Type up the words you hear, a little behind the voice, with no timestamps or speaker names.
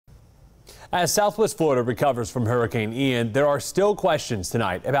As Southwest Florida recovers from Hurricane Ian, there are still questions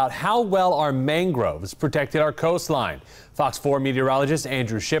tonight about how well our mangroves protected our coastline. Fox 4 meteorologist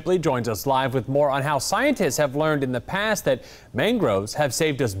Andrew Shipley joins us live with more on how scientists have learned in the past that mangroves have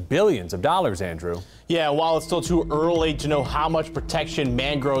saved us billions of dollars, Andrew. Yeah, while it's still too early to know how much protection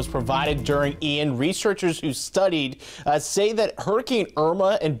mangroves provided during Ian, researchers who studied say that Hurricane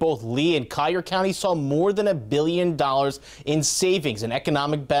Irma in both Lee and Collier County saw more than $1 billion in savings and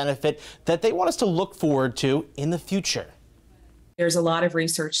economic benefit that they want us to look forward to in the future. There's a lot of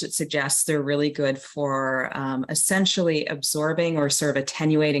research that suggests they're really good for essentially absorbing or sort of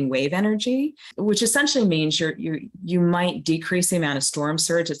attenuating wave energy, which essentially means you might decrease the amount of storm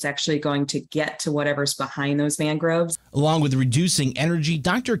surge that's actually going to get to whatever's behind those mangroves. Along with reducing energy,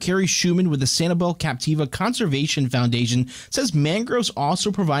 Dr. Carrie Schumann with the Sanibel Captiva Conservation Foundation says mangroves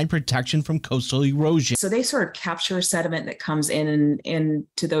also provide protection from coastal erosion. So they sort of capture sediment that comes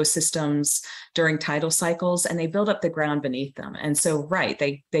into those systems during tidal cycles, and they build up the ground beneath them. And so, right,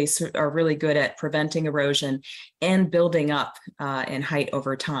 they are really good at preventing erosion and building up in height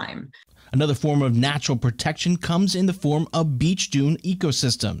over time. Another form of natural protection comes in the form of beach dune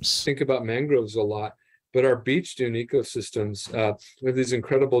ecosystems. Think about mangroves a lot, but our beach dune ecosystems, we have these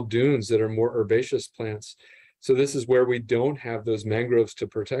incredible dunes that are more herbaceous plants. So this is where we don't have those mangroves to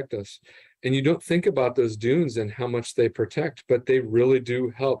protect us. And you don't think about those dunes and how much they protect, but they really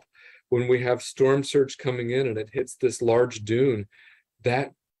do help. When we have storm surge coming in and it hits this large dune,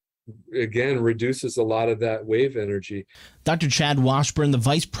 that again reduces a lot of that wave energy. Dr. Chad Washburn, the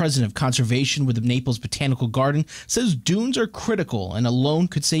Vice President of Conservation with the Naples Botanical Garden, says dunes are critical and alone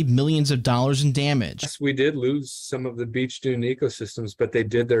could save millions of dollars in damage. Yes, we did lose some of the beach dune ecosystems, but they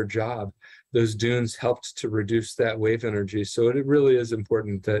did their job. Those dunes helped to reduce that wave energy. So it really is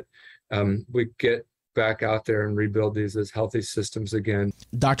important that we get back out there and rebuild these as healthy systems again.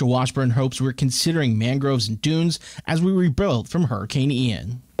 Dr. Washburn hopes we're considering mangroves and dunes as we rebuild from Hurricane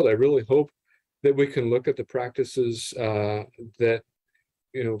Ian. I really hope that we can look at the practices that,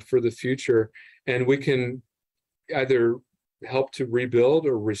 for the future, and we can either help to rebuild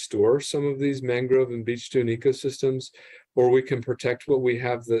or restore some of these mangrove and beach dune ecosystems, or we can protect what we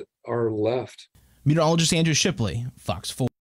have that are left. Meteorologist Andrew Shipley, Fox 4.